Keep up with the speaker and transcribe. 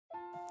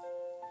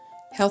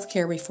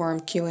Healthcare Reform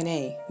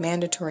Q&A,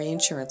 Mandatory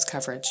Insurance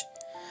Coverage.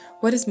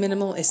 What is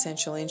minimal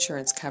essential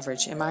insurance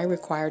coverage? Am I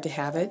required to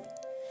have it?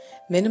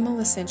 Minimal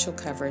essential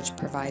coverage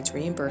provides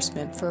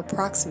reimbursement for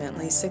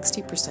approximately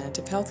 60%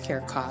 of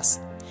healthcare costs.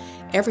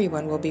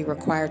 Everyone will be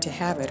required to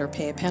have it or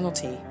pay a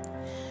penalty.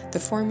 The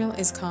formula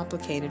is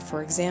complicated.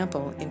 For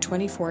example, in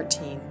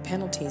 2014,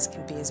 penalties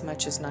can be as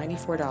much as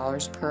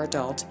 $94 per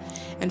adult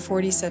and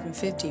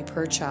 $47.50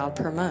 per child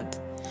per month.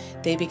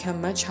 They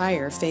become much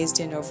higher phased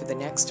in over the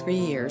next 3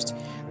 years,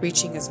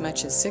 reaching as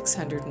much as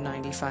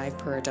 $695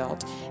 per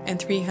adult and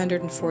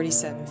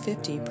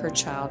 $347.50 per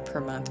child per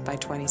month by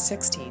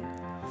 2016.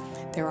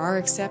 There are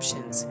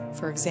exceptions.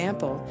 For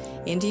example,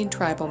 Indian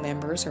tribal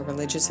members or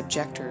religious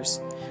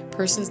objectors,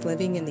 persons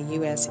living in the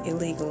U.S.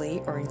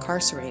 illegally or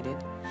incarcerated,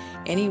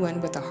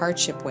 anyone with a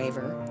hardship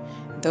waiver,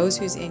 those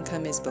whose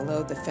income is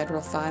below the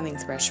federal filing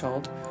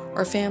threshold,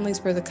 or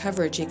families where the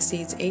coverage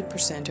exceeds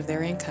 8% of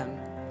their income.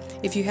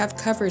 If you have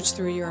coverage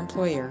through your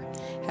employer,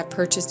 have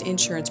purchased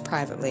insurance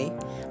privately,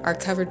 are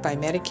covered by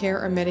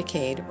Medicare or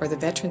Medicaid or the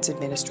Veterans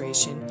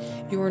Administration,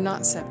 you are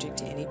not subject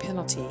to any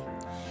penalty.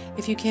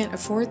 If you can't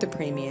afford the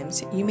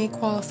premiums, you may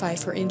qualify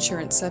for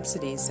insurance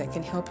subsidies that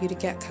can help you to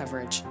get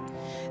coverage.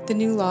 The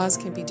new laws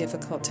can be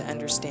difficult to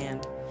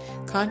understand.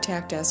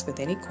 Contact us with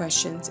any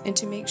questions and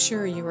to make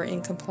sure you are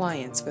in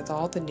compliance with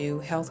all the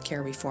new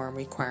healthcare reform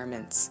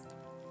requirements.